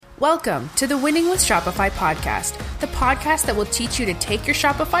Welcome to the Winning with Shopify podcast, the podcast that will teach you to take your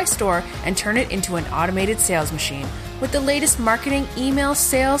Shopify store and turn it into an automated sales machine with the latest marketing, email,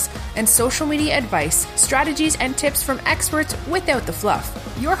 sales, and social media advice, strategies, and tips from experts without the fluff.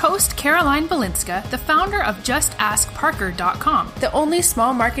 Your host, Caroline Balinska, the founder of JustAskParker.com, the only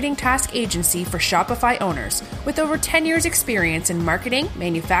small marketing task agency for Shopify owners. With over 10 years experience in marketing,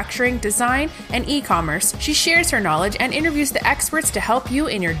 manufacturing, design, and e-commerce, she shares her knowledge and interviews the experts to help you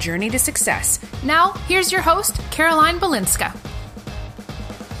in your journey to success. Now, here's your host, Caroline Balinska.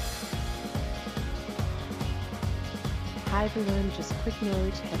 Hi everyone, just a quick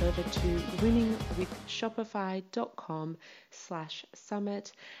note, head over to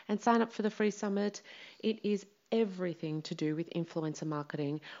winningwithshopify.com/summit and sign up for the free summit. It is everything to do with influencer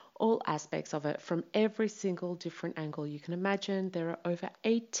marketing, all aspects of it from every single different angle you can imagine. There are over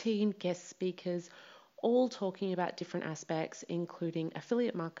 18 guest speakers all talking about different aspects, including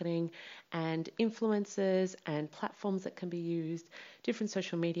affiliate marketing and influencers and platforms that can be used, different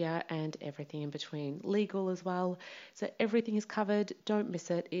social media and everything in between, legal as well. So everything is covered. Don't miss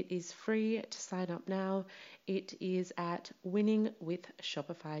it. It is free to sign up now. It is at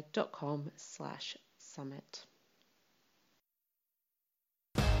winningwithshopify.com/summit.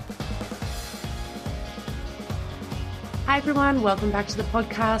 Hi everyone, welcome back to the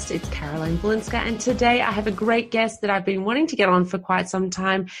podcast. It's Caroline Balinska, and today I have a great guest that I've been wanting to get on for quite some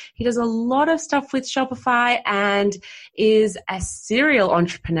time. He does a lot of stuff with Shopify and is a serial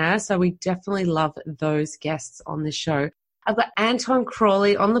entrepreneur, so we definitely love those guests on the show. I've got Anton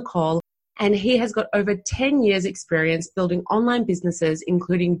Crawley on the call, and he has got over 10 years experience building online businesses,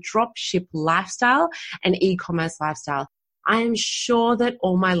 including dropship lifestyle and e-commerce lifestyle. I am sure that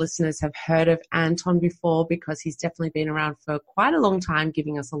all my listeners have heard of Anton before because he's definitely been around for quite a long time,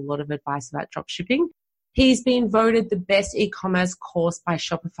 giving us a lot of advice about dropshipping. He's been voted the best e-commerce course by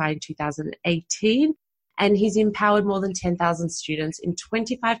Shopify in 2018, and he's empowered more than 10,000 students in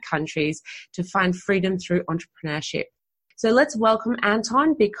 25 countries to find freedom through entrepreneurship. So let's welcome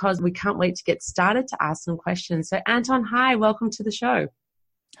Anton because we can't wait to get started to ask some questions. So Anton, hi, welcome to the show.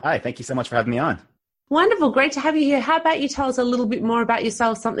 Hi, thank you so much for having me on. Wonderful. Great to have you here. How about you tell us a little bit more about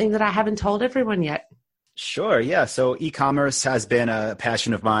yourself, something that I haven't told everyone yet? Sure. Yeah. So e-commerce has been a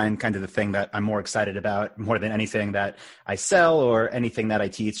passion of mine, kind of the thing that I'm more excited about more than anything that I sell or anything that I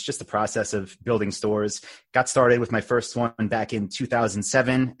teach, just the process of building stores. Got started with my first one back in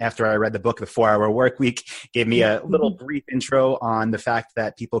 2007 after I read the book, The 4-Hour Workweek, gave me a little brief intro on the fact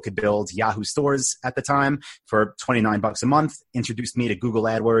that people could build Yahoo stores at the time for $29 a month, introduced me to Google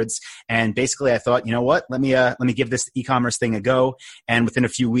AdWords. And basically I thought, you know what, let me give this e-commerce thing a go. And within a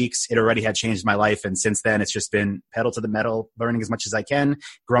few weeks, it already had changed my life. And since then, it's just been pedal to the metal, learning as much as I can,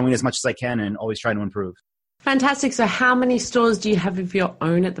 growing as much as I can, and always trying to improve. Fantastic. So how many stores do you have of your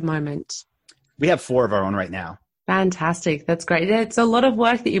own at the moment? We have 4 of our own right now. Fantastic. That's great. It's a lot of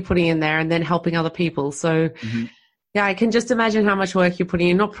work that you're putting in there and then helping other people. So yeah, I can just imagine how much work you're putting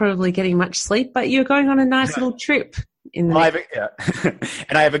in, not probably getting much sleep, but you're going on a nice little trip. And I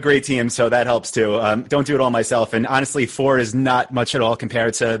have a great team, so that helps too. Don't do it all myself. And honestly, 4 is not much at all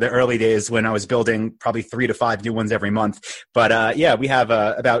compared to the early days when I was building probably 3 to 5 new ones every month. But yeah, we have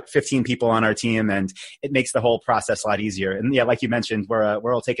about 15 people on our team, and it makes the whole process a lot easier. And yeah, like you mentioned,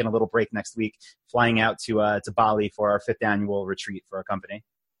 we're all taking a little break next week, flying out to Bali for our 5th annual retreat for our company.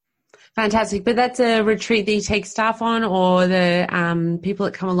 Fantastic. But that's a retreat that you take staff on, or the people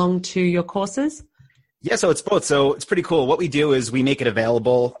that come along to your courses? Yeah, so it's both. So it's pretty cool. What we do is we make it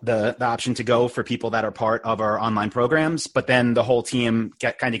available, the option to go for people that are part of our online programs, but then the whole team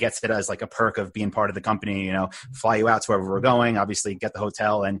kind of gets it as like a perk of being part of the company, you know, fly you out to wherever we're going, obviously get the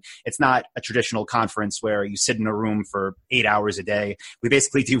hotel. And it's not a traditional conference where you sit in a room for 8 hours a day. We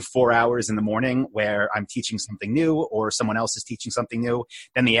basically do 4 hours in the morning where I'm teaching something new or someone else is teaching something new.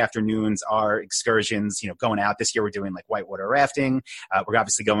 Then the afternoons are excursions, you know, going out. This year we're doing like whitewater rafting. We're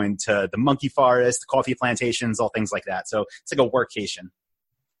obviously going to the monkey forest, the coffee plantations, all things like that. So it's like a workcation.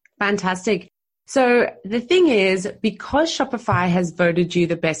 Fantastic. So the thing is, because Shopify has voted you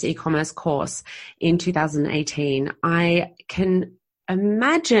the best e-commerce course in 2018, I can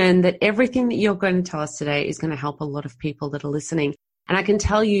imagine that everything that you're going to tell us today is going to help a lot of people that are listening. And I can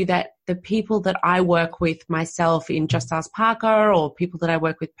tell you that the people that I work with myself in Just Ask Parker, or people that I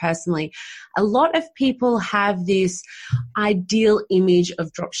work with personally, a lot of people have this ideal image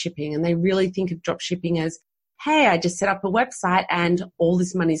of dropshipping, and they really think of dropshipping as, hey, I just set up a website and all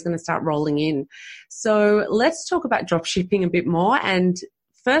this money is going to start rolling in. So let's talk about dropshipping a bit more. And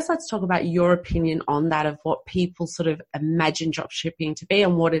first, let's talk about your opinion on that, of what people sort of imagine dropshipping to be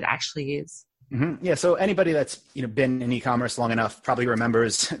and what it actually is. Mm-hmm. Yeah. So anybody that's been in e-commerce long enough probably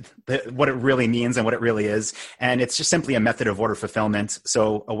remembers what it really means and what it really is. And it's just simply a method of order fulfillment.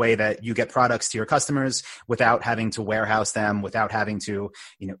 So a way that you get products to your customers without having to warehouse them, without having to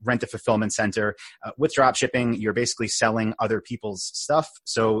rent a fulfillment center. With drop shipping, you're basically selling other people's stuff.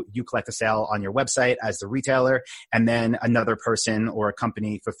 So you collect a sale on your website as the retailer, and then another person or a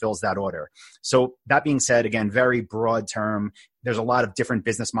company fulfills that order. So that being said, again, very broad term. There's a lot of different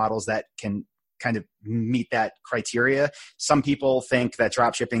business models that can kind of meet that criteria. Some people think that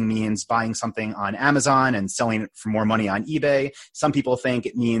drop shipping means buying something on Amazon and selling it for more money on eBay. Some people think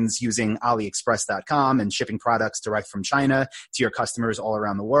it means using AliExpress.com and shipping products direct from China to your customers all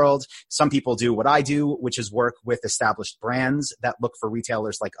around the world. Some people do what I do, which is work with established brands that look for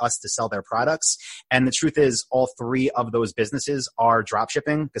retailers like us to sell their products. And the truth is, all three of those businesses are drop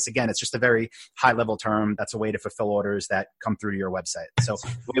shipping, because again, it's just a very high level term. That's a way to fulfill orders that come through to your website. So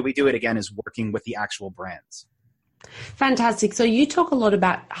the way we do it, again, is working with the actual brands. Fantastic. So you talk a lot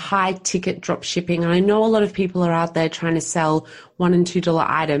about high ticket drop shipping. And I know a lot of people are out there trying to sell $1 and $2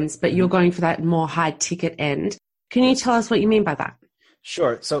 items, but you're going for that more high ticket end. Can you tell us what you mean by that?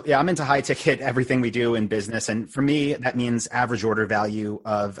 Sure. So yeah, I'm into high ticket, everything we do in business. And for me, that means average order value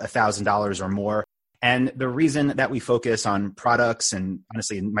of $1,000 or more. And the reason that we focus on products and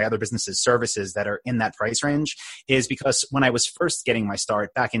honestly my other businesses, services that are in that price range is because when I was first getting my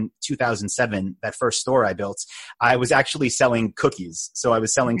start back in 2007, that first store I built, I was actually selling cookies. So I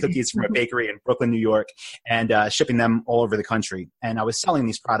was selling cookies from a bakery in Brooklyn, New York, and shipping them all over the country. And I was selling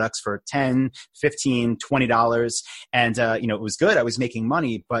these products for $10, $15, $20. And, it was good. I was making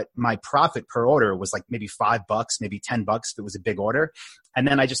money, but my profit per order was like maybe $5, maybe $10 if it was a big order. And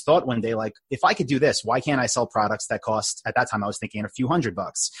then I just thought one day, like, if I could do this, why can't I sell products that cost, at that time I was thinking, a few $100?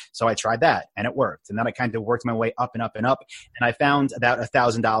 So I tried that and it worked. And then I kind of worked my way up and up and up. And I found about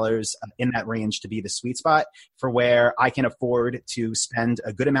 $1,000 in that range to be the sweet spot for where I can afford to spend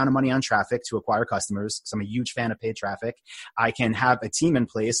a good amount of money on traffic to acquire customers, because I'm a huge fan of paid traffic. I can have a team in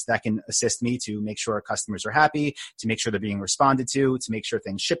place that can assist me to make sure our customers are happy, to make sure they're being responded to make sure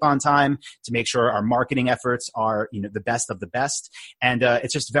things ship on time, to make sure our marketing efforts are, the best of the best. And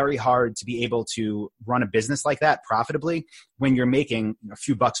it's just very hard to be able to run a business like that profitably when you're making a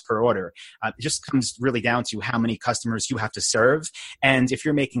few bucks per order. It just comes really down to how many customers you have to serve. And if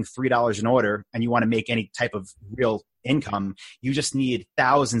you're making $3 an order and you want to make any type of real income, you just need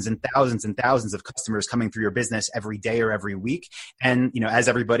thousands and thousands and thousands of customers coming through your business every day or every week. And, as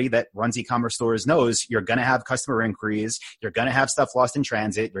everybody that runs e-commerce stores knows, you're going to have customer inquiries. You're going to have stuff lost in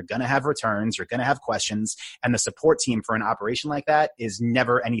transit. You're going to have returns. You're going to have questions. And the support team for an operation like that is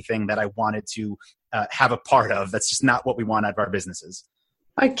never anything that I wanted to have a part of. That's just not what we want out of our businesses.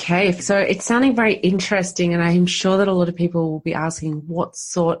 Okay, so it's sounding very interesting, and I'm sure that a lot of people will be asking, what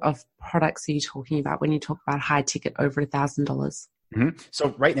sort of products are you talking about when you talk about high ticket over $1,000? Mm-hmm.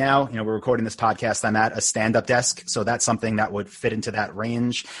 So right now, we're recording this podcast. I'm at a stand-up desk. So that's something that would fit into that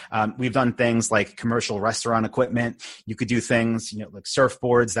range. We've done things like commercial restaurant equipment. You could do things, like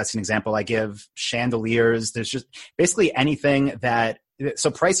surfboards. That's an example I give. Chandeliers. There's just basically anything that.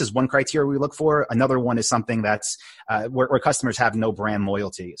 So price is one criteria we look for. Another one is something that's where customers have no brand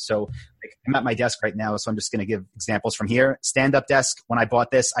loyalty. So I'm at my desk right now, so I'm just going to give examples from here. Stand-up desk. When I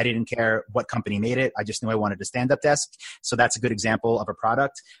bought this, I didn't care what company made it. I just knew I wanted a stand-up desk. So that's a good example of a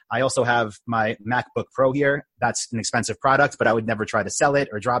product. I also have my MacBook Pro here. That's an expensive product, but I would never try to sell it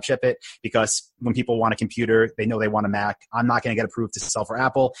or drop ship it, because when people want a computer, they know they want a Mac. I'm not going to get approved to sell for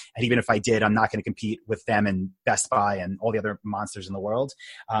Apple. And even if I did, I'm not going to compete with them and Best Buy and all the other monsters in the world.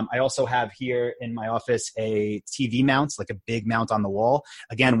 I also have here in my office a TV mount, like a big mount on the wall.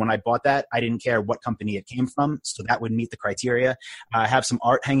 Again, when I bought that, I didn't care what company it came from. So that would meet the criteria. I have some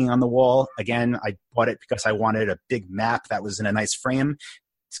art hanging on the wall. Again, I bought it because I wanted a big map that was in a nice frame.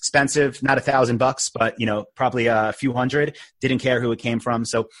 It's expensive, not $1,000, but probably a few hundred. Didn't care who it came from.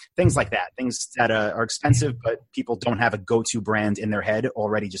 So things like that, things that are expensive, but people don't have a go-to brand in their head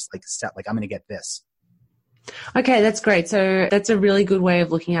already, just like set, like I'm going to get this. Okay, that's great. So that's a really good way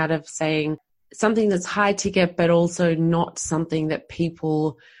of looking at it, of saying something that's high ticket, but also not something that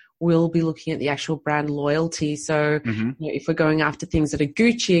people will be looking at the actual brand loyalty. So if we're going after things that are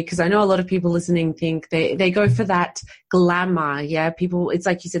Gucci, because I know a lot of people listening think they go for that glamour. Yeah, people, it's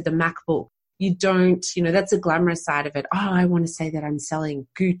like you said, the MacBook. You don't, that's a glamorous side of it. Oh, I want to say that I'm selling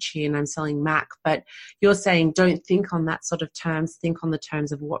Gucci and I'm selling Mac, but you're saying don't think on that sort of terms. Think on the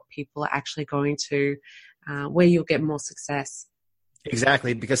terms of what people are actually going to, where you'll get more success.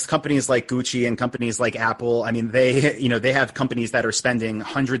 Exactly, because companies like Gucci and companies like Apple, I mean, they have companies that are spending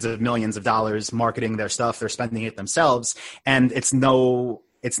hundreds of millions of dollars marketing their stuff. They're spending it themselves, and it's no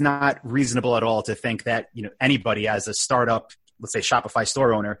it's not reasonable at all to think that, anybody as a startup, let's say Shopify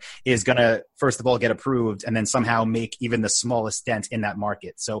store owner, is going to, first of all, get approved and then somehow make even the smallest dent in that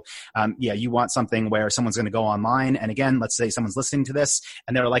market. So you want something where someone's going to go online. And again, let's say someone's listening to this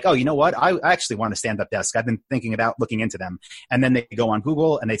and they're like, oh, you know what? I actually want a stand-up desk. I've been thinking about looking into them. And then they go on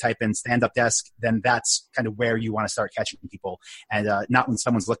Google and they type in stand-up desk. Then that's kind of where you want to start catching people. And not when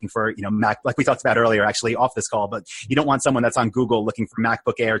someone's looking for, Mac, like we talked about earlier, actually off this call, but you don't want someone that's on Google looking for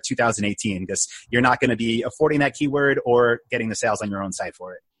MacBook Air 2018 because you're not going to be affording that keyword or getting the sales on your own site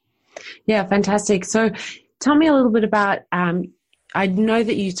for it. Yeah, fantastic. So tell me a little bit about, I know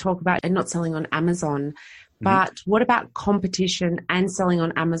that you talk about not selling on Amazon, but what about competition and selling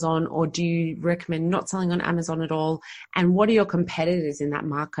on Amazon, or do you recommend not selling on Amazon at all? And what are your competitors in that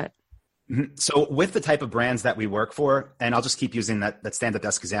market? So with the type of brands that we work for, and I'll just keep using that stand-up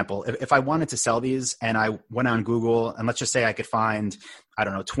desk example, if I wanted to sell these and I went on Google and let's just say I could find,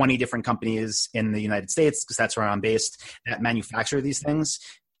 20 different companies in the United States, because that's where I'm based, that manufacture these things,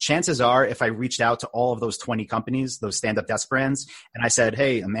 chances are if I reached out to all of those 20 companies, those stand-up desk brands, and I said,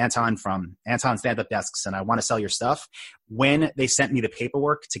 hey, I'm Anton from Anton Stand-Up Desks and I want to sell your stuff, when they sent me the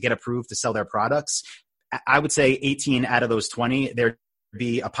paperwork to get approved to sell their products, I would say 18 out of those 20, there'd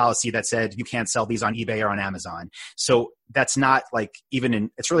be a policy that said you can't sell these on eBay or on Amazon. So that's not like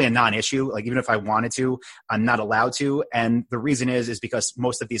it's really a non-issue. Like even if I wanted to, I'm not allowed to. And the reason is because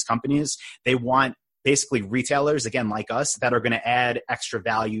most of these companies, they want basically retailers, again, like us, that are going to add extra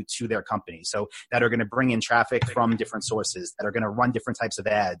value to their company. So that are going to bring in traffic from different sources, that are going to run different types of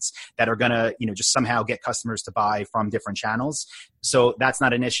ads, that are going to, just somehow get customers to buy from different channels. So that's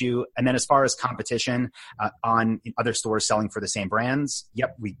not an issue. And then as far as competition on other stores selling for the same brands,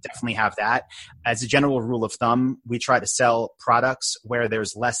 yep, we definitely have that. As a general rule of thumb, we try to sell products where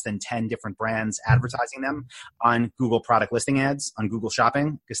there's less than 10 different brands advertising them on Google product listing ads, on Google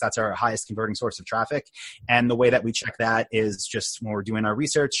Shopping, because that's our highest converting source of traffic. And the way that we check that is just when we're doing our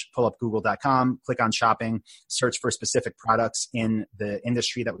research, pull up google.com, click on shopping, search for specific products in the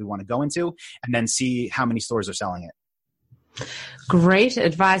industry that we want to go into, and then see how many stores are selling it. Great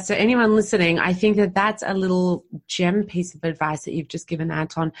advice. So anyone listening, I think that that's a little gem piece of advice that you've just given,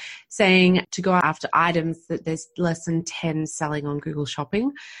 Anton, saying to go after items that there's less than 10 selling on Google Shopping.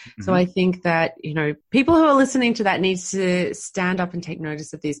 Mm-hmm. So I think that, people who are listening to that needs to stand up and take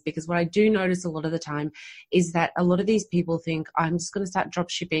notice of this, because what I do notice a lot of the time is that a lot of these people think, I'm just going to start drop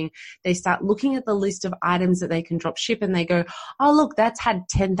shipping. They start looking at the list of items that they can drop ship and they go, oh, look, that's had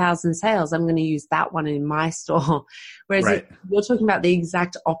 10,000 sales. I'm going to use that one in my store. Whereas right. You're talking about the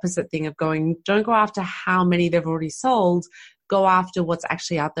exact opposite thing of don't go after how many they've already sold, go after what's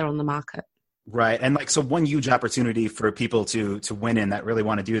actually out there on the market. Right. And so one huge opportunity for people to win in that really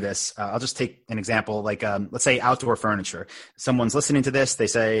want to do this. I'll just take an example, let's say outdoor furniture. Someone's listening to this. They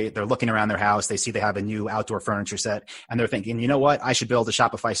say they're looking around their house. They see they have a new outdoor furniture set and they're thinking, you know what? I should build a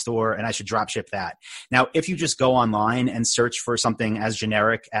Shopify store and I should drop ship that. Now, if you just go online and search for something as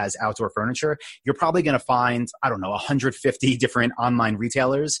generic as outdoor furniture, you're probably going to find, 150 different online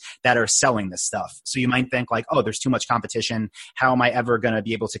retailers that are selling this stuff. So you might think oh, there's too much competition. How am I ever going to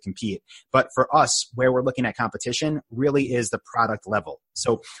be able to compete? But for us, where we're looking at competition really is the product level.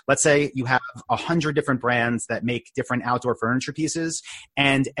 So let's say you have 100 different brands that make different outdoor furniture pieces.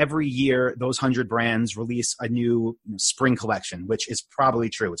 And every year, those 100 brands release a new spring collection, which is probably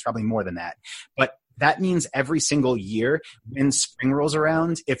true. It's probably more than that. But that means every single year when spring rolls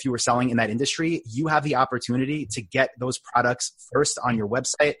around, if you were selling in that industry, you have the opportunity to get those products first on your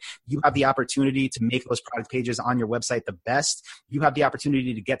website. You have the opportunity to make those product pages on your website the best. You have the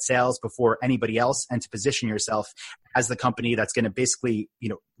opportunity to get sales before anybody else and to position yourself as the company that's going to basically,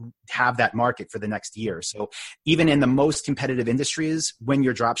 have that market for the next year. So even in the most competitive industries, when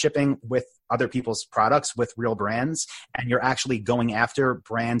you're drop shipping with other people's products with real brands, and you're actually going after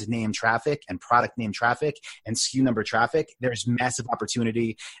brand name traffic and product name traffic and SKU number traffic, there's massive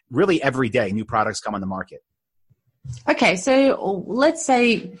opportunity. Really every day, new products come on the market. Okay, so let's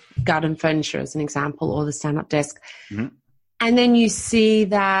say garden furniture as an example, or the stand-up desk. Mm-hmm. And then you see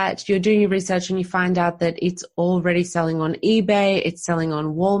that you're doing your research and you find out that it's already selling on eBay, it's selling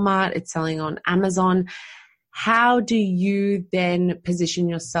on Walmart, it's selling on Amazon. How do you then position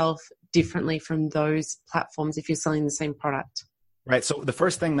yourself differently from those platforms if you're selling the same product? Right. So the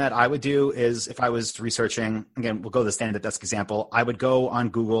first thing that I would do is if I was researching, again, we'll go to the stand-up desk example. I would go on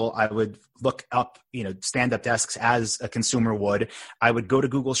Google. I would look up, stand-up desks as a consumer would. I would go to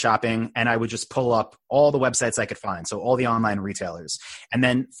Google Shopping and I would just pull up all the websites I could find. So all the online retailers. And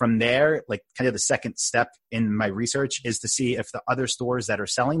then from there, like kind of the second step in my research is to see if the other stores that are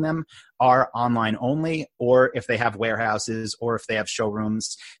selling them are online only, or if they have warehouses, or if they have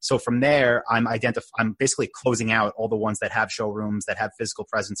showrooms. So from there, I'm basically closing out all the ones that have showrooms, that have physical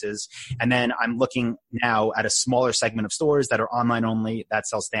presences. And then I'm looking now at a smaller segment of stores that are online only that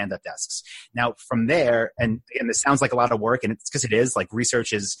sell stand-up desks. Now from there, and this sounds like a lot of work, and it's because it is, like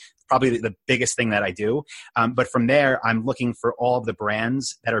research is probably the biggest thing that I do. But from there, I'm looking for all of the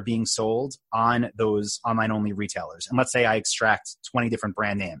brands that are being sold on those online only retailers. And let's say I extract 20 different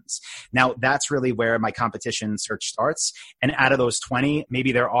brand names. Now that's really where my competition search starts. And out of those 20,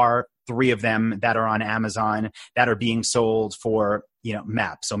 maybe there are 3 of them that are on Amazon that are being sold for,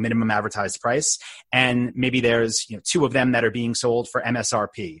 MAP, so minimum advertised price. And maybe there's 2 of them that are being sold for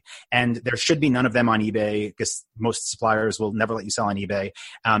MSRP. And there should be none of them on eBay because most suppliers will never let you sell on eBay.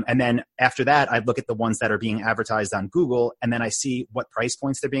 And then after that, I'd look at the ones that are being advertised on Google, and then I see what price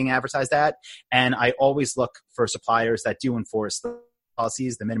points they're being advertised at. And I always look for suppliers that do enforce the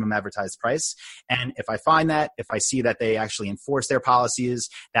policies, the minimum advertised price. And if I find that, if I see that they actually enforce their policies,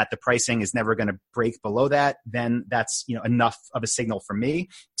 that the pricing is never going to break below that, then that's enough of a signal for me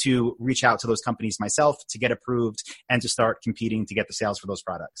to reach out to those companies myself to get approved and to start competing to get the sales for those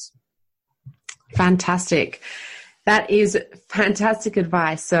products. Fantastic. That is fantastic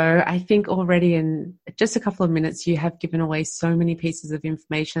advice. So I think already in just a couple of minutes, you have given away so many pieces of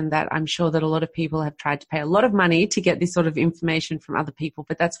information that I'm sure that a lot of people have tried to pay a lot of money to get this sort of information from other people.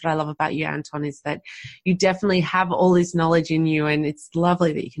 But that's what I love about you, Anton, is that you definitely have all this knowledge in you, and it's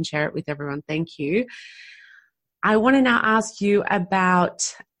lovely that you can share it with everyone. Thank you. I want to now ask you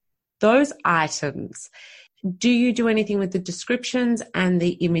about those items. Do you do anything with the descriptions and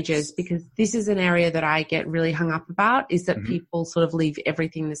the images? Because this is an area that I get really hung up about, is that people sort of leave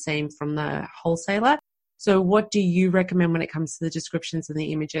everything the same from the wholesaler. So what do you recommend when it comes to the descriptions and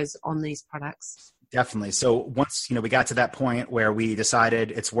the images on these products? Definitely. So once, we got to that point where we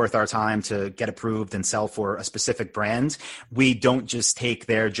decided it's worth our time to get approved and sell for a specific brand, we don't just take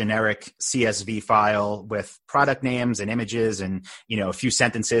their generic CSV file with product names and images and, a few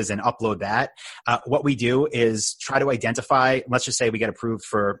sentences and upload that. What we do is try to identify, let's just say we get approved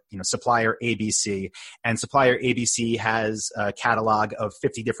for, supplier ABC, and supplier ABC has a catalog of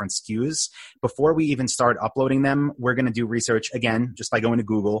 50 different SKUs. Before we even start uploading them, we're going to do research again, just by going to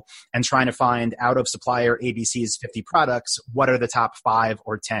Google and trying to find out of supplier ABC's 50 products, what are the top 5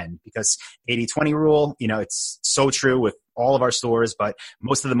 or 10? Because 80-20 rule, it's so true with all of our stores, but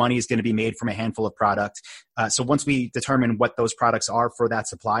most of the money is going to be made from a handful of product. So once we determine what those products are for that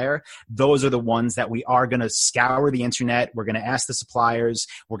supplier, those are the ones that we are going to scour the internet. We're going to ask the suppliers.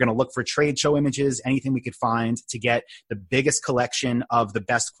 We're going to look for trade show images, anything we could find to get the biggest collection of the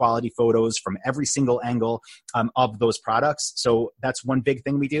best quality photos from every single angle of those products. So that's one big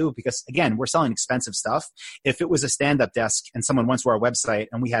thing we do because, again, we're selling expensive stuff. If it was a stand-up desk and someone went to our website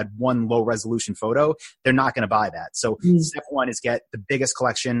and we had one low-resolution photo, they're not going to buy that. So step one is get the biggest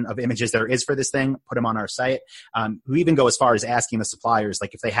collection of images there is for this thing, put them on our site. We even go as far as asking the suppliers,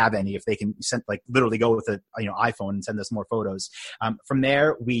 like if they have any, if they can send, like literally go with an iPhone and send us more photos. From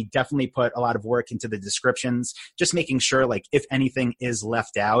there, we definitely put a lot of work into the descriptions, just making sure like if anything is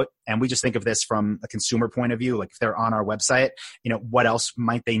left out, and we just think of this from a consumer point of view, like if they're on our website, what else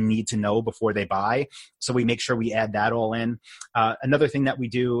might they need to know before they buy? So we make sure we add that all in. Another thing that we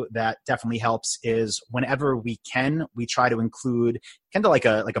do that definitely helps is whenever we can, we try to include kind of like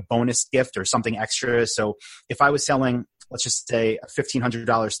a bonus gift or something extra. So if I was selling, let's just say a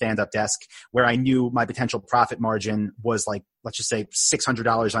 $1,500 stand-up desk where I knew my potential profit margin was like, let's just say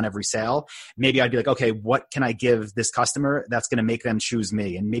 $600 on every sale, maybe I'd be like, okay, what can I give this customer that's going to make them choose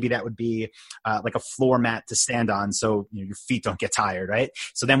me? And maybe that would be like a floor mat to stand on so your feet don't get tired, right?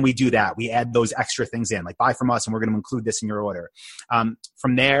 So then we do that. We add those extra things in, like buy from us and we're going to include this in your order.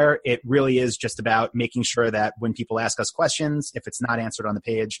 From there, it really is just about making sure that when people ask us questions, if it's not answered on the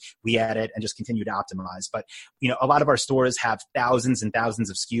page, we add it and just continue to optimize. But a lot of our stores have thousands and thousands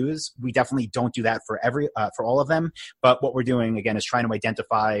of SKUs. We definitely don't do that for all of them. But what we're doing, again, is trying to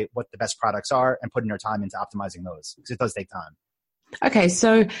identify what the best products are and putting our time into optimizing those because it does take time. Okay,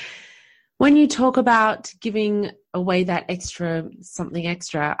 so when you talk about giving away that something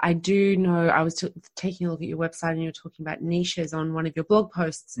extra, I do know I was taking a look at your website and you were talking about niches on one of your blog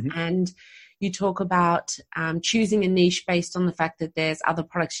posts, and you talk about choosing a niche based on the fact that there's other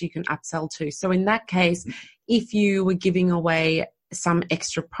products you can upsell to. So in that case, if you were giving away some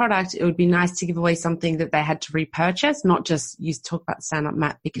extra product, it would be nice to give away something that they had to repurchase, not just you talk about the stand-up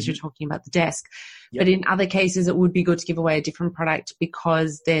mat because you're talking about the desk. Yep. But in other cases, it would be good to give away a different product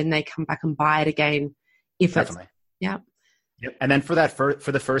because then they come back and buy it again. Definitely. Yep. And then for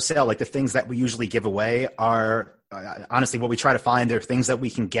the first sale, like the things that we usually give away are honestly what we try to find are things that we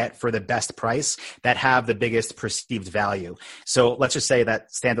can get for the best price that have the biggest perceived value. So let's just say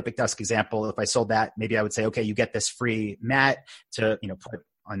that stand-up desk example, if I sold that, maybe I would say, okay, you get this free mat to, put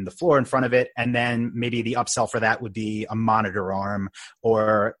on the floor in front of it. And then maybe the upsell for that would be a monitor arm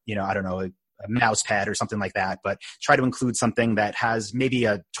or, I don't know, a mouse pad or something like that, but try to include something that has maybe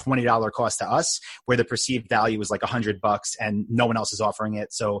a $20 cost to us where the perceived value is like $100 and no one else is offering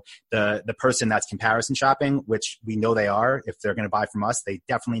it. So the person that's comparison shopping, which we know they are, if they're going to buy from us, they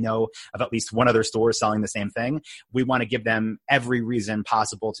definitely know of at least one other store selling the same thing. We want to give them every reason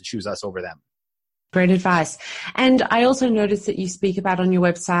possible to choose us over them. Great advice. And I also noticed that you speak about on your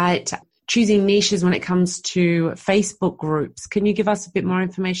website choosing niches when it comes to Facebook groups. Can you give us a bit more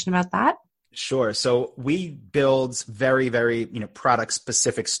information about that? Sure. So we build very, very, product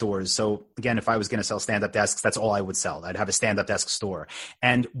specific stores. So again, if I was going to sell stand-up desks, that's all I would sell. I'd have a stand-up desk store.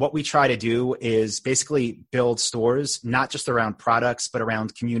 And what we try to do is basically build stores, not just around products, but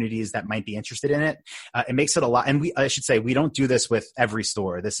around communities that might be interested in it. It makes it a lot. And I should say, we don't do this with every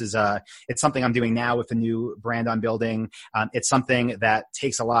store. This is, it's something I'm doing now with a new brand I'm building. It's something that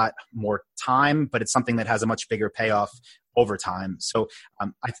takes a lot more time, but it's something that has a much bigger payoff over time. So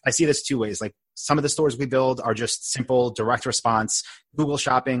I see this two ways. Like some of the stores we build are just simple, direct response, Google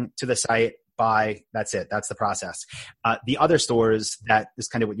shopping to the site, buy, that's it. That's the process. The other stores, that is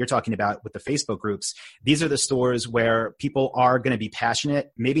kind of what you're talking about with the Facebook groups. These are the stores where people are going to be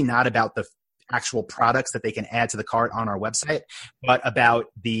passionate, maybe not about the actual products that they can add to the cart on our website, but about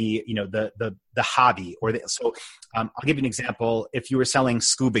the hobby so I'll give you an example. If you were selling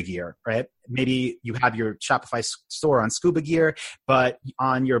scuba gear, right? Maybe you have your Shopify store on scuba gear, but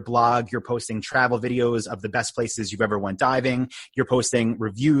on your blog, you're posting travel videos of the best places you've ever went diving. You're posting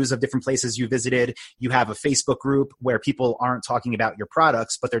reviews of different places you visited. You have a Facebook group where people aren't talking about your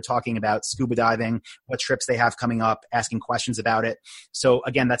products, but they're talking about scuba diving, what trips they have coming up, asking questions about it. So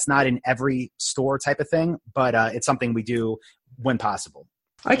again, that's not in every store type of thing, but it's something we do when possible.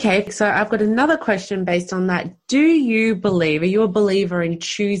 Okay, so I've got another question based on that. Are you a believer in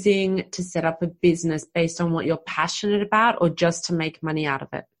choosing to set up a business based on what you're passionate about or just to make money out of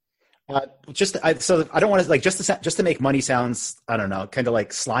it? So I don't want to just to make money sounds, I don't know, kind of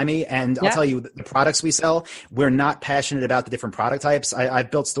like slimy. And I'll tell you, the products we sell, we're not passionate about the different product types.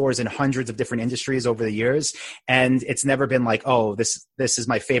 I've built stores in hundreds of different industries over the years, and it's never been like, oh, this is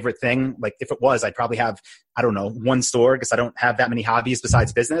my favorite thing. Like if it was, I'd probably have, I don't know, one store because I don't have that many hobbies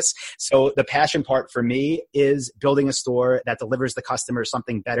besides business. So the passion part for me is building a store that delivers the customer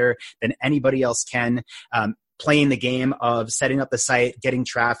something better than anybody else can. Playing the game of setting up the site, getting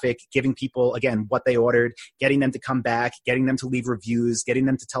traffic, giving people, again, what they ordered, getting them to come back, getting them to leave reviews, getting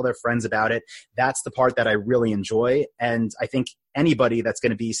them to tell their friends about it. That's the part that I really enjoy. And I think anybody that's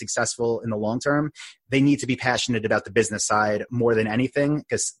going to be successful in the long term, they need to be passionate about the business side more than anything,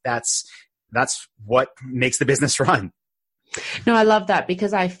 because that's what makes the business run. No, I love that,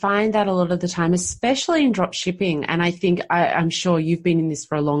 because I find that a lot of the time, especially in drop shipping, and I think I'm sure you've been in this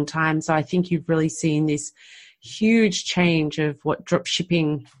for a long time, so I think you've really seen this huge change of what drop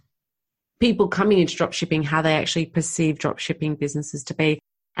shipping, people coming into drop shipping, how they actually perceive drop shipping businesses to be.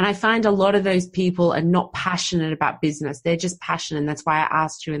 And I find a lot of those people are not passionate about business. They're just passionate. And that's why I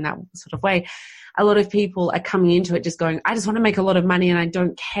asked you in that sort of way. A lot of people are coming into it just going, I just want to make a lot of money and I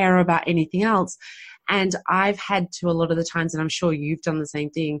don't care about anything else. And I've had to, a lot of the times, and I'm sure you've done the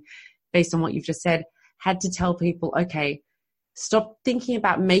same thing based on what you've just said, had to tell people, okay, stop thinking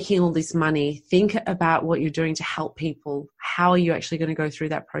about making all this money. Think about what you're doing to help people. How are you actually going to go through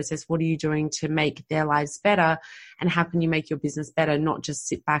that process? What are you doing to make their lives better? And how can you make your business better, not just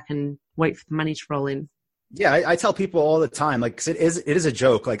sit back and wait for the money to roll in? Yeah, I tell people all the time, like, 'cause it is a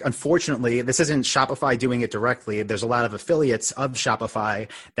joke. Like, unfortunately, this isn't Shopify doing it directly. There's a lot of affiliates of Shopify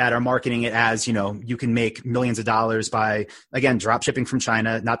that are marketing it as, you can make millions of dollars by, again, drop shipping from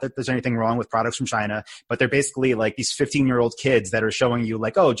China. Not that there's anything wrong with products from China, but they're basically like these 15-year-old kids that are showing you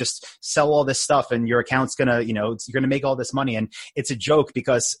like, oh, just sell all this stuff and your account's gonna, you're gonna make all this money. And it's a joke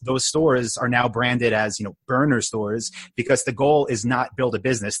because those stores are now branded as, burner stores, because the goal is not build a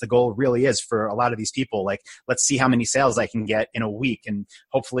business. The goal really is for a lot of these people, like, like, let's see how many sales I can get in a week and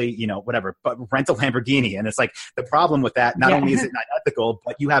hopefully, whatever, but rent a Lamborghini. And it's like the problem with that, not only is it not ethical,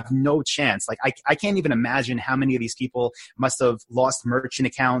 but you have no chance. Like I can't even imagine how many of these people must have lost merchant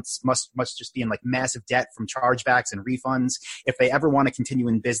accounts, must just be in like massive debt from chargebacks and refunds. If they ever want to continue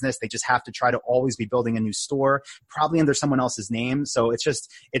in business, they just have to try to always be building a new store, probably under someone else's name. So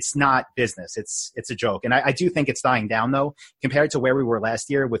it's not business. It's a joke. And I do think it's dying down though, compared to where we were last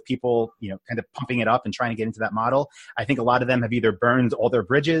year with people, kind of pumping it up and trying to get into that model. I think a lot of them have either burned all their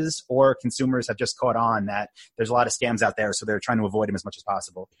bridges or consumers have just caught on that there's a lot of scams out there. So they're trying to avoid them as much as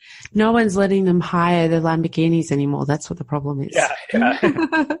possible. No one's letting them hire the Lamborghinis anymore. That's what the problem is.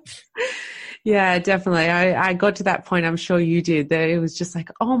 Yeah. Yeah, definitely. I got to that point. I'm sure you did. That it was just like,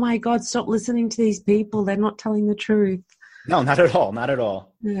 oh my God, stop listening to these people. They're not telling the truth. No, not at all. Not at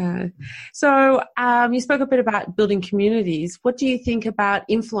all. Yeah. So you spoke a bit about building communities. What do you think about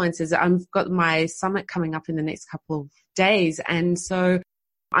influencers? I've got my summit coming up in the next couple of days. And so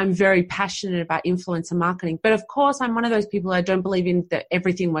I'm very passionate about influencer marketing. But of course, I'm one of those people, I don't believe in that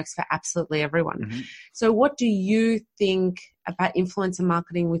everything works for absolutely everyone. Mm-hmm. So what do you think about influencer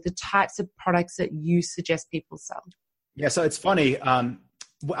marketing with the types of products that you suggest people sell? Yeah, so it's funny.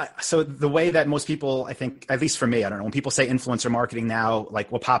 So the way that most people, I think, at least for me, I don't know, when people say influencer marketing now,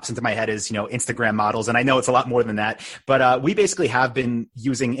 like what pops into my head is, Instagram models. And I know it's a lot more than that, but we basically have been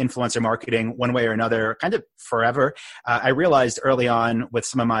using influencer marketing one way or another kind of forever. I realized early on with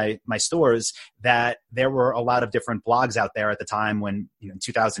some of my stores that there were a lot of different blogs out there at the time when, in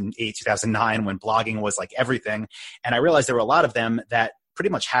 2008, 2009, when blogging was like everything. And I realized there were a lot of them that pretty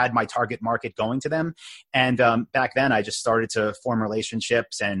much had my target market going to them. And back then I just started to form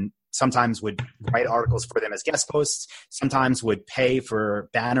relationships and sometimes would write articles for them as guest posts, sometimes would pay for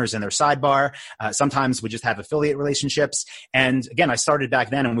banners in their sidebar, sometimes would just have affiliate relationships. And again, I started back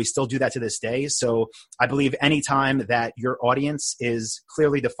then and we still do that to this day. So I believe anytime that your audience is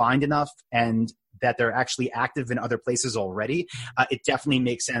clearly defined enough and that they're actually active in other places already, it definitely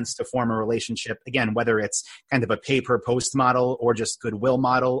makes sense to form a relationship. Again, whether it's kind of a pay per post model or just goodwill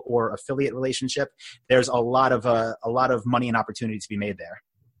model or affiliate relationship, there's a lot of money and opportunity to be made there.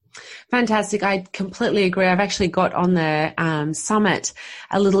 Fantastic. I completely agree. I've actually got on the summit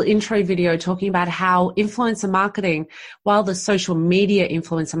a little intro video talking about how influencer marketing, while the social media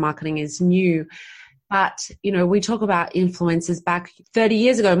influencer marketing is new, but, we talk about influencers back 30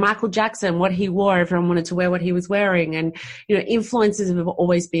 years ago. Michael Jackson, what he wore, everyone wanted to wear what he was wearing. And, influencers have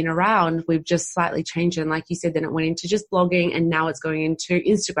always been around. We've just slightly changed it. And like you said, then it went into just blogging and now it's going into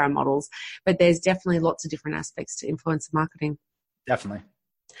Instagram models. But there's definitely lots of different aspects to influencer marketing. Definitely.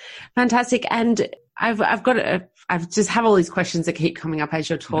 Fantastic. And I just have all these questions that keep coming up as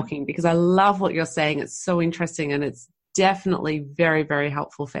you're talking because I love what you're saying. It's so interesting and it's definitely very, very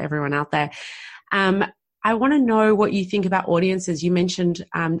helpful for everyone out there. I want to know what you think about audiences. You mentioned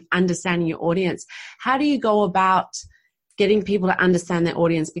understanding your audience. How do you go about getting people to understand their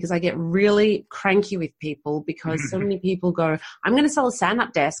audience? Because I get really cranky with people because so many people go, I'm going to sell a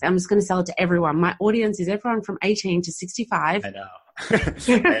stand-up desk. I'm just going to sell it to everyone. My audience is everyone from 18 to 65. I know.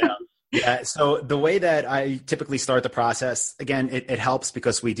 I know. Yeah. So the way that I typically start the process, again, it helps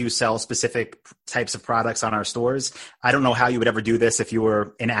because we do sell specific types of products on our stores. I don't know how you would ever do this if you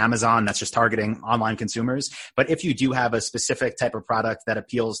were in Amazon that's just targeting online consumers. But if you do have a specific type of product that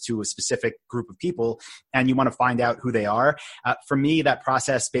appeals to a specific group of people and you want to find out who they are, for me, that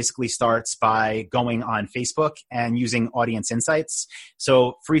process basically starts by going on Facebook and using audience insights.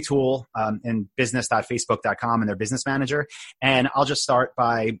 So free tool in business.facebook.com and their business manager. And I'll just start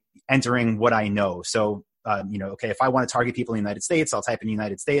by entering what I know. So, okay, if I want to target people in the United States, I'll type in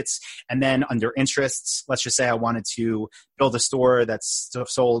United States. And then under interests, let's just say I wanted to build a store that's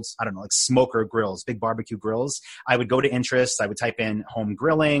sold, I don't know, like smoker grills, big barbecue grills. I would go to interests. I would type in home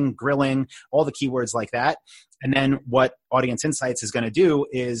grilling, all the keywords like that. And then what Audience Insights is going to do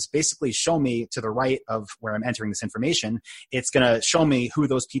is basically show me to the right of where I'm entering this information. It's going to show me who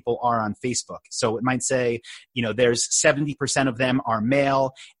those people are on Facebook. So it might say, there's 70% of them are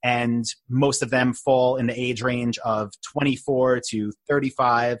male and most of them fall in the age range of 24 to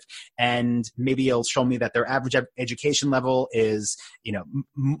 35. And maybe it'll show me that their average education level is,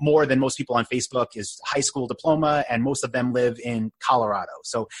 more than most people on Facebook is high school diploma. And most of them live in Colorado.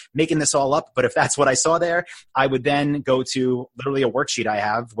 So making this all up. But if that's what I saw there, I would then go to literally a worksheet I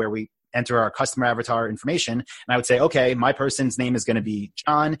have where we enter our customer avatar information. And I would say, okay, my person's name is going to be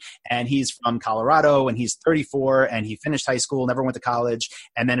John, and he's from Colorado, and he's 34, and he finished high school, never went to college.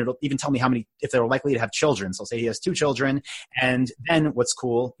 And then it'll even tell me if they're likely to have children. So I'll say he has 2 children. And then what's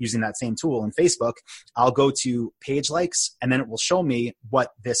cool, using that same tool in Facebook, I'll go to page likes, and then it will show me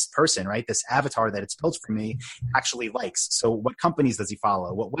what this person, right, this avatar that it's built for me actually likes. So what companies does he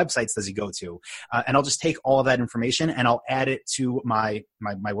follow? What websites does he go to? And I'll just take all of that information and I'll add it to my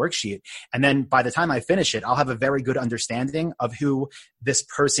worksheet. And then by the time I finish it, I'll have a very good understanding of who this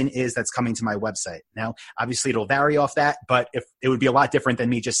person is that's coming to my website. Now, obviously it'll vary off that, but if it would be a lot different than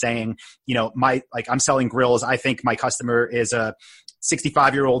me just saying, I'm selling grills. I think my customer is a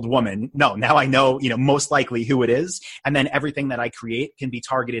 65-year-old woman. No, now I know, most likely who it is. And then everything that I create can be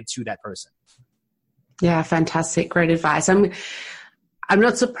targeted to that person. Yeah, fantastic. Great advice. I'm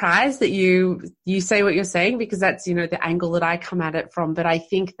not surprised that you say what you're saying, because that's, the angle that I come at it from. But I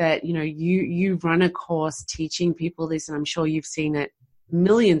think that, you run a course teaching people this, and I'm sure you've seen it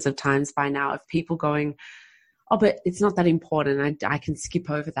millions of times by now, of people going, oh, but it's not that important. I can skip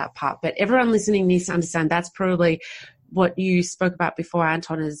over that part. But everyone listening needs to understand that's probably what you spoke about before,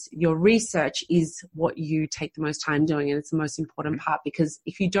 Anton, is your research is what you take the most time doing. And it's the most important part, because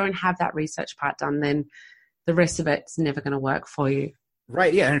if you don't have that research part done, then the rest of it's never going to work for you.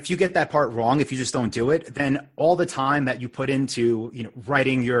 Right. Yeah. And if you get that part wrong, if you just don't do it, then all the time that you put into,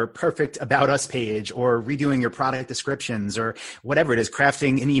 writing your perfect About Us page, or redoing your product descriptions, or whatever it is,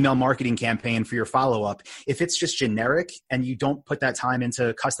 crafting an email marketing campaign for your follow-up, if it's just generic and you don't put that time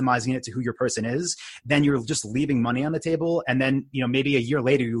into customizing it to who your person is, then you're just leaving money on the table. And then, maybe a year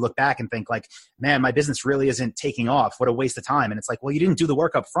later you look back and think like, man, my business really isn't taking off. What a waste of time. And it's like, well, you didn't do the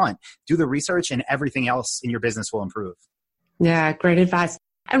work up front. Do the research, and everything else in your business will improve. Yeah, great advice.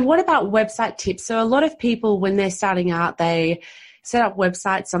 And what about website tips? So a lot of people, when they're starting out, they set up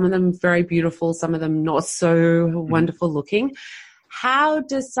websites, some of them very beautiful, some of them not so wonderful looking. How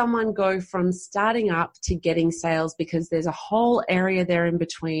does someone go from starting up to getting sales? Because there's a whole area there in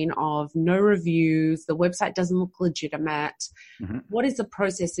between of no reviews, the website doesn't look legitimate. What is the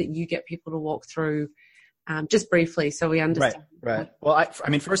process that you get people to walk through? Just briefly, so we understand. Right. Well, I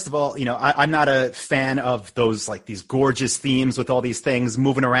mean, first of all, I'm not a fan of those, like, these gorgeous themes with all these things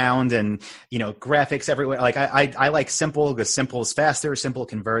moving around and, graphics everywhere. Like, I like simple, because simple is faster, simple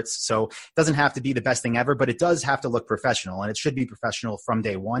converts. So it doesn't have to be the best thing ever, but it does have to look professional, and it should be professional from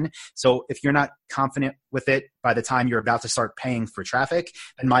day one. So if you're not confident with it by the time you're about to start paying for traffic,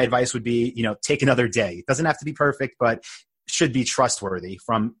 then my advice would be, take another day. It doesn't have to be perfect, but should be trustworthy.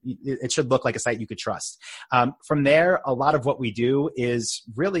 It should look like a site you could trust. From there, a lot of what we do is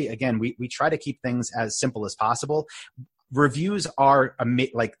really, again, we try to keep things as simple as possible. Reviews are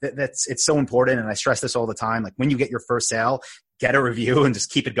it's so important, and I stress this all the time. Like, when you get your first sale, get a review and just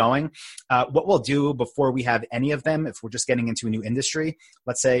keep it going. What we'll do before we have any of them, if we're just getting into a new industry,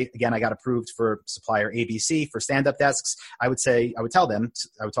 let's say, again, I got approved for supplier ABC for stand-up desks. I would talk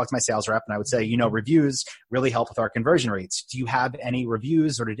to my sales rep, and I would say, reviews really help with our conversion rates. Do you have any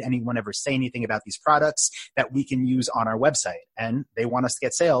reviews, or did anyone ever say anything about these products that we can use on our website? And they want us to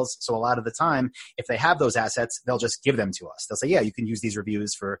get sales. So a lot of the time, if they have those assets, they'll just give them to us. They'll say, yeah, you can use these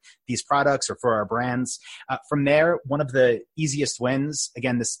reviews for these products or for our brands. From there, one of the easiest wins,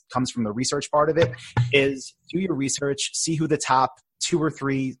 again, this comes from the research part of it, is do your research, see who the top 2 or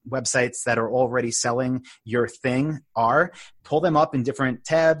 3 websites that are already selling your thing are. Pull them up in different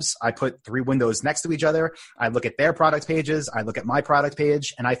tabs. I put 3 windows next to each other. I look at their product pages. I look at my product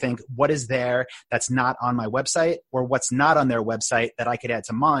page, and I think, what is there that's not on my website, or what's not on their website that I could add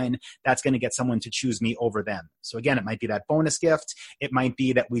to mine that's going to get someone to choose me over them. So again, it might be that bonus gift. It might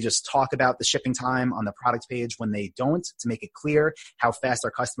be that we just talk about the shipping time on the product page when they don't, to make it clear how fast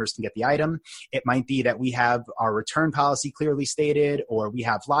our customers can get the item. It might be that we have our return policy clearly stated, or we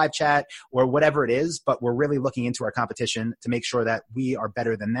have live chat, or whatever it is, but we're really looking into our competition to make sure that we are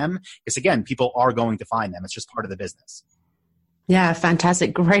better than them. Because again, people are going to find them. It's just part of the business. Yeah,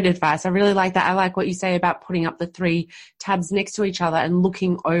 fantastic. Great advice. I really like that. I like what you say about putting up the 3 tabs next to each other and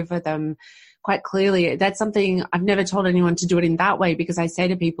looking over them quite clearly. That's something I've never told anyone to do it in that way, because I say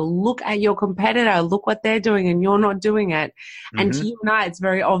to people, look at your competitor, look what they're doing, and you're not doing it. And to you and I, it's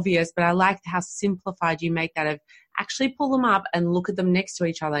very obvious, but I like how simplified you make that, of actually pull them up and look at them next to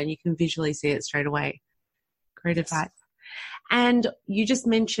each other, and you can visually see it straight away. Great advice. And you just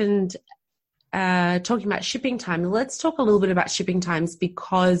mentioned talking about shipping time. Let's talk a little bit about shipping times,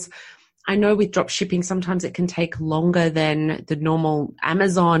 because I know with drop shipping, sometimes it can take longer than the normal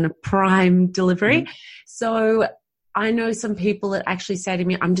Amazon Prime delivery. So I know some people that actually say to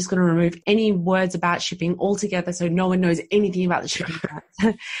me, I'm just going to remove any words about shipping altogether so no one knows anything about the shipping part.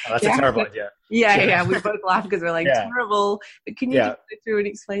 That's a terrible idea. Yeah. We both laugh because we're like, terrible. But can you just go through and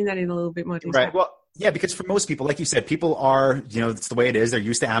explain that in a little bit more detail? Right. Well, yeah, because for most people, like you said, people are, it's the way it is. They're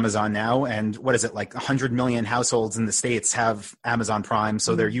used to Amazon now. And what is it? Like 100 million households in the States have Amazon Prime.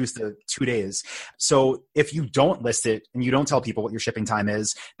 So they're used to 2 days. So if you don't list it and you don't tell people what your shipping time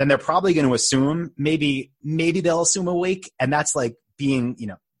is, then they're probably going to assume maybe they'll assume a week. And that's like being,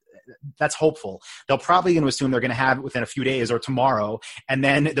 that's hopeful. They'll probably going to assume they're going to have it within a few days or tomorrow. And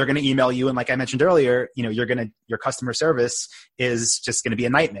then they're going to email you. And like I mentioned earlier, your customer service is just going to be a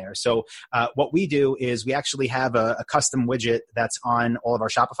nightmare. So what we do is we actually have a custom widget that's on all of our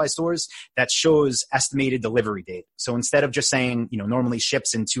Shopify stores that shows estimated delivery date. So instead of just saying, normally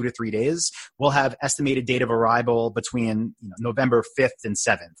ships in 2 to 3 days, we'll have estimated date of arrival between November 5th and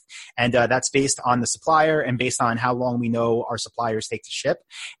 7th. And that's based on the supplier and based on how long we know our suppliers take to ship.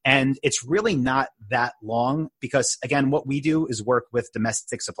 And it's really not that long because, again, what we do is work with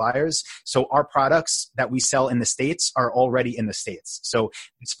domestic suppliers. So our products that we sell in the States are already in the States. So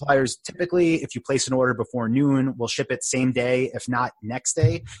suppliers typically, if you place an order before noon, will ship it same day, if not next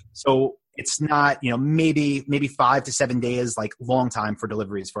day. So it's not, maybe 5 to 7 days, like long time for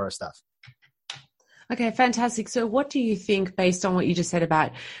deliveries for our stuff. Okay, fantastic. So what do you think, based on what you just said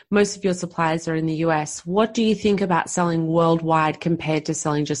about most of your suppliers are in the US, what do you think about selling worldwide compared to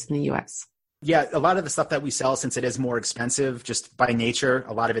selling just in the US? Yeah, a lot of the stuff that we sell, since it is more expensive just by nature,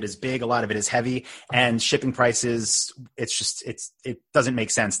 a lot of it is big, a lot of it is heavy, and shipping prices, it doesn't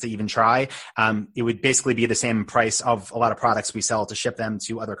make sense to even try. It would basically be the same price of a lot of products we sell to ship them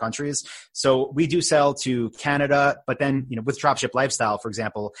to other countries. So we do sell to Canada, but then, with Dropship Lifestyle, for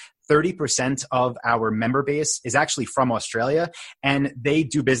example, 30% of our member base is actually from Australia, and they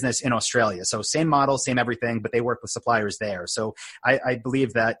do business in Australia. So same model, same everything, but they work with suppliers there. So I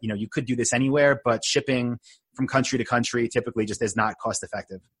believe that, you could do this anywhere, but shipping from country to country typically just is not cost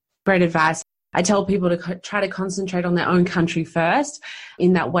effective. Great advice. I tell people to try to concentrate on their own country first,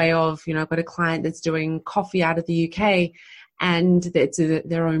 in that way of, I've got a client that's doing coffee out of the UK, and it's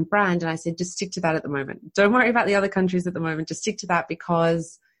their own brand. And I said, just stick to that at the moment. Don't worry about the other countries at the moment. Just stick to that,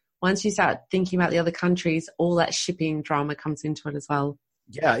 because once you start thinking about the other countries, all that shipping drama comes into it as well.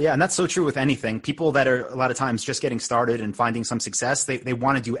 Yeah. And that's so true with anything. People that are a lot of times just getting started and finding some success, they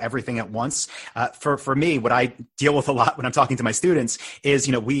want to do everything at once. For me, what I deal with a lot when I'm talking to my students is,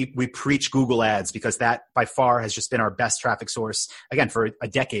 we preach Google ads, because that by far has just been our best traffic source, again, for a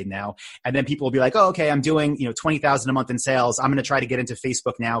decade now. And then people will be like, oh, okay, I'm doing, 20,000 a month in sales. I'm going to try to get into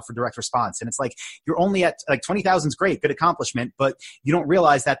Facebook now for direct response. And it's like, you're only at like 20,000 is great, good accomplishment, but you don't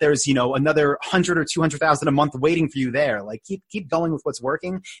realize that there's, another 100 or 200,000 a month waiting for you there. Like keep going with what's working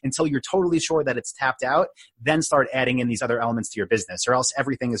until you're totally sure that it's tapped out, then start adding in these other elements to your business, or else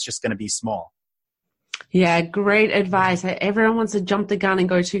everything is just going to be small. Yeah, great advice. Everyone wants to jump the gun and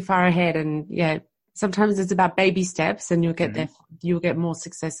go too far ahead. And yeah, sometimes it's about baby steps, and you'll get there. You'll get more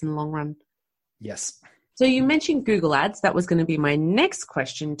success in the long run. Yes. So you mentioned Google Ads. That was going to be my next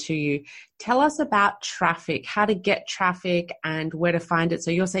question to you. Tell us about traffic, how to get traffic and where to find it.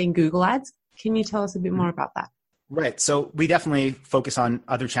 So you're saying Google Ads. Can you tell us a bit more about that? Right. So we definitely focus on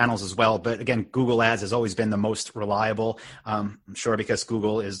other channels as well. But again, Google Ads has always been the most reliable. I'm sure because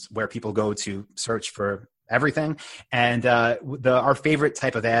Google is where people go to search for everything. And our favorite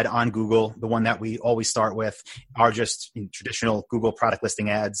type of ad on Google, the one that we always start with, are just traditional Google product listing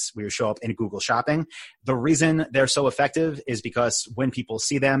ads. We show up in Google Shopping. The reason they're so effective is because when people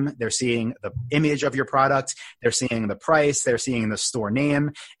see them, they're seeing the image of your product, they're seeing the price, they're seeing the store name.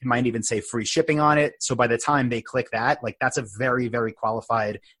 It might even say free shipping on it. So by the time they click that, like that's a very, very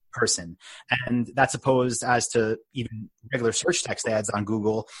qualified person. And that's opposed as to even regular search text ads on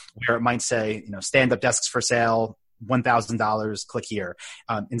Google, where it might say, stand-up desks for sale, $1,000, click here.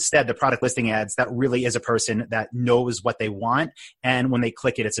 Instead, the product listing ads, that really is a person that knows what they want. And when they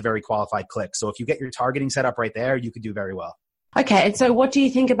click it, it's a very qualified click. So if you get your targeting set up right there, you could do very well. Okay. And so what do you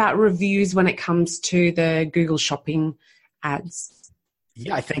think about reviews when it comes to the Google Shopping ads?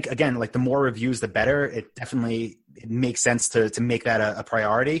 Yeah, I think, again, like the more reviews, the better. It definitely makes sense to make that a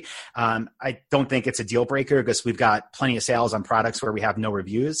priority. I don't think it's a deal breaker because we've got plenty of sales on products where we have no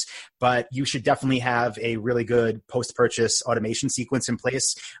reviews, but you should definitely have a really good post-purchase automation sequence in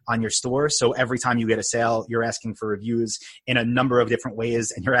place on your store. So every time you get a sale, you're asking for reviews in a number of different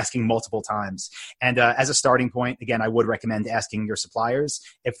ways, and you're asking multiple times. And as a starting point, again, I would recommend asking your suppliers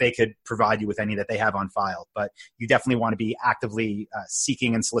if they could provide you with any that they have on file, but you definitely want to be actively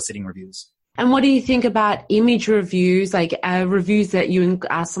seeking and soliciting reviews. And what do you think about image reviews, like reviews that you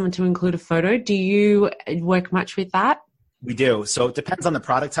ask someone to include a photo? Do you work much with that? We do. So it depends on the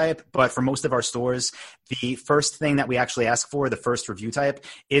product type, but for most of our stores, the first thing that we actually ask for, the first review type,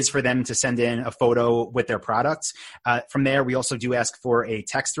 is for them to send in a photo with their products. From there, we also do ask for a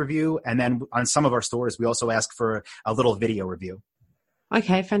text review. And then on some of our stores, we also ask for a little video review.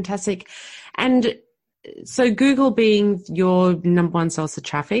 Okay, fantastic. And so Google being your number one source of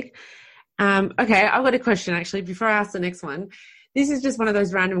traffic. Okay, I've got a question actually before I ask the next one. This is just one of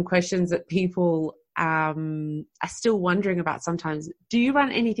those random questions that people are still wondering about sometimes. Do you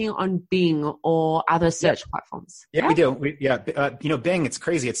run anything on Bing or other search platforms? Yeah, we do. Bing, it's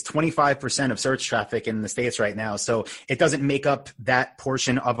crazy. It's 25% of search traffic in the States right now. So it doesn't make up that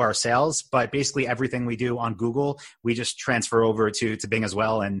portion of our sales, but basically everything we do on Google, we just transfer over to Bing as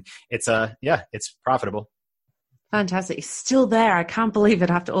well. And it's profitable. Fantastic. It's still there. I can't believe it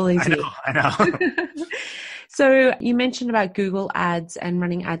after all these years. I know. So you mentioned about Google ads and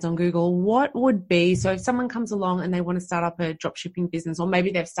running ads on Google. What would be, so if someone comes along and they want to start up a dropshipping business, or maybe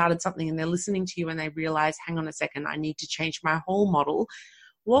they've started something and they're listening to you and they realize, hang on a second, I need to change my whole model.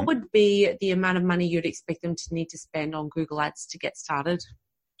 What would be the amount of money you'd expect them to need to spend on Google ads to get started?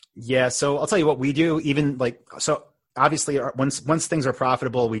 Yeah. So I'll tell you what we do, obviously, once things are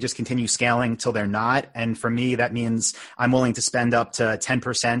profitable, we just continue scaling till they're not. And for me, that means I'm willing to spend up to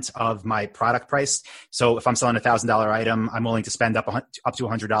 10% of my product price. So if I'm selling $1,000 item, I'm willing to spend up to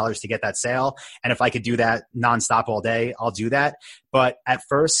 $100 to get that sale. And if I could do that nonstop all day, I'll do that. But at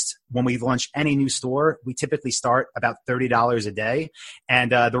first, when we launch any new store, we typically start about $30 a day.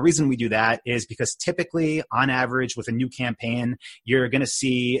 And the reason we do that is because typically, on average, with a new campaign, you're going to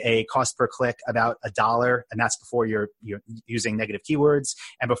see a cost per click about $1, and that's before you're using negative keywords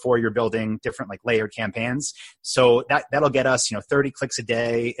and before you're building different like layered campaigns. So that'll get us 30 clicks a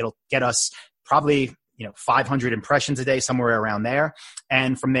day. It'll get us probably 500 impressions a day, somewhere around there.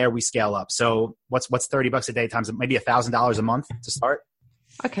 And from there, we scale up. So what's $30 a day times maybe $1,000 a month to start?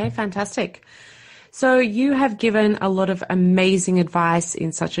 Okay, fantastic. So you have given a lot of amazing advice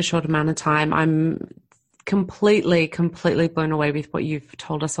in such a short amount of time. I'm completely blown away with what you've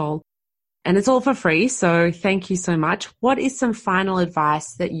told us all. And it's all for free. So thank you so much. What is some final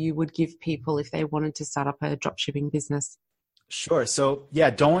advice that you would give people if they wanted to start up a dropshipping business? Sure. So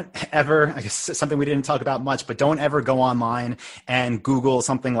don't ever, I guess something we didn't talk about much, but don't ever go online and Google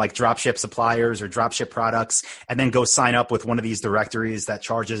something like dropship suppliers or dropship products and then go sign up with one of these directories that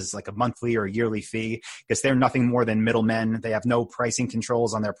charges like a monthly or a yearly fee, because they're nothing more than middlemen. They have no pricing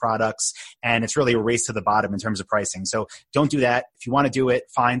controls on their products, and it's really a race to the bottom in terms of pricing. So don't do that. If you want to do it,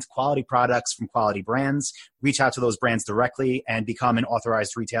 find quality products from quality brands, reach out to those brands directly and become an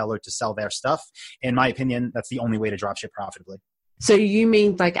authorized retailer to sell their stuff. In my opinion, that's the only way to dropship profitably. So you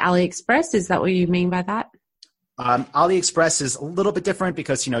mean like AliExpress? Is that what you mean by that? AliExpress is a little bit different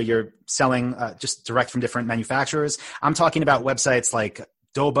because, you're selling just direct from different manufacturers. I'm talking about websites like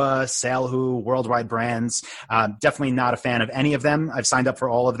Doba, Salehu, Worldwide Brands. Definitely not a fan of any of them. I've signed up for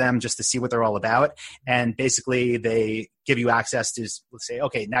all of them just to see what they're all about. And basically they give you access to, let's say,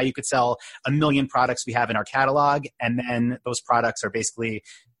 okay, now you could sell 1 million products we have in our catalog. And then those products are basically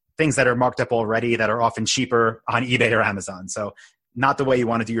things that are marked up already that are often cheaper on eBay or Amazon. So not the way you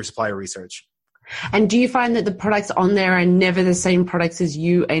want to do your supplier research. And do you find that the products on there are never the same products as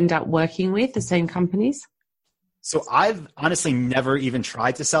you end up working with, the same companies? So I've honestly never even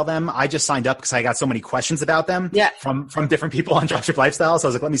tried to sell them. I just signed up because I got so many questions about them from different people on Dropship Lifestyle. So I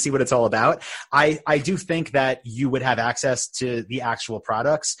was like, let me see what it's all about. I do think that you would have access to the actual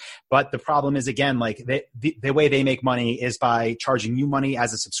products, but the problem is, again, like the way they make money is by charging you money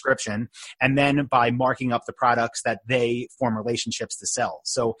as a subscription and then by marking up the products that they form relationships to sell.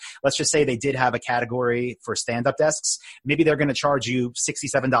 So let's just say they did have a category for stand-up desks. Maybe they're going to charge you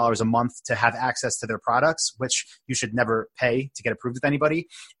 $67 a month to have access to their products, which you should never pay to get approved with anybody.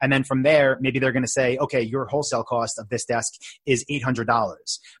 And then from there, maybe they're going to say, okay, your wholesale cost of this desk is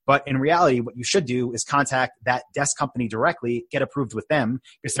 $800. But in reality, what you should do is contact that desk company directly, get approved with them,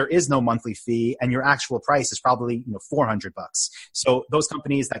 because there is no monthly fee and your actual price is probably $400. So those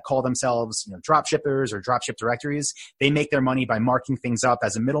companies that call themselves drop shippers or dropship directories, they make their money by marking things up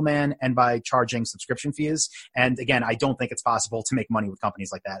as a middleman and by charging subscription fees. And again, I don't think it's possible to make money with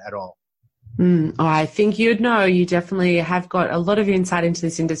companies like that at all. I think you'd know. You definitely have got a lot of insight into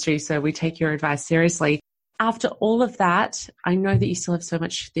this industry, so we take your advice seriously. After all of that, I know that you still have so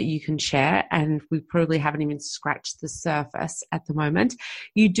much that you can share, and we probably haven't even scratched the surface at the moment.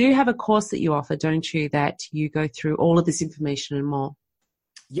 You do have a course that you offer, don't you, that you go through all of this information and more?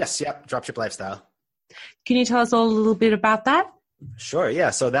 Yes, yep, Dropship Lifestyle. Can you tell us all a little bit about that? Sure.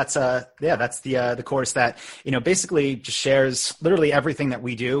 Yeah. So that's the course that, basically just shares literally everything that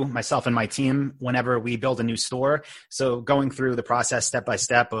we do, myself and my team, whenever we build a new store. So going through the process step by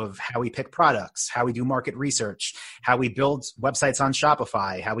step of how we pick products, how we do market research, how we build websites on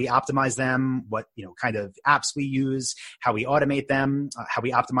Shopify, how we optimize them, what, kind of apps we use, how we automate them, how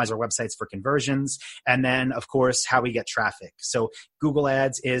we optimize our websites for conversions, and then of course, how we get traffic. So Google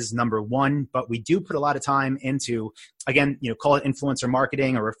Ads is number one, but we do put a lot of time into, again, call it influencer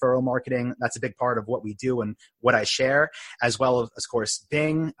marketing or referral marketing. That's a big part of what we do and what I share, as well as, of course,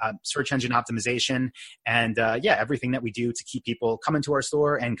 Bing, search engine optimization, and everything that we do to keep people coming to our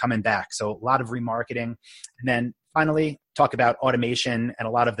store and coming back. So a lot of remarketing. And then finally, talk about automation and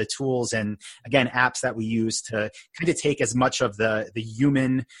a lot of the tools and, again, apps that we use to kind of take as much of the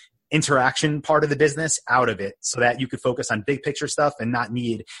human interaction part of the business out of it so that you could focus on big picture stuff and not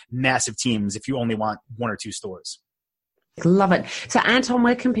need massive teams if you only want 1 or 2 stores. Love it. So Anton,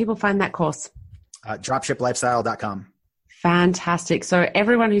 where can people find that course? Dropshiplifestyle.com. Fantastic. So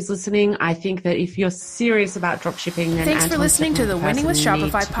everyone who's listening, I think that if you're serious about dropshipping, then thanks for listening to the Winning with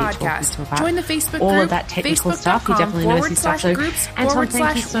Shopify podcast. Join the Facebook group, all of that technical stuff. He definitely knows his stuff. So Anton,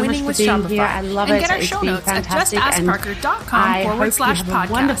 thank you so much for being here. I love it. It's been fantastic. And I hope you have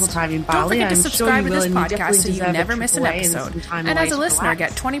a wonderful time in Bali. Don't forget to subscribe to this podcast so you never miss an episode. And as a listener,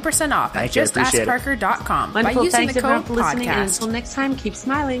 get 20% off at justaskparker.com by using the code podcast. And until next time, keep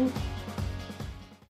smiling.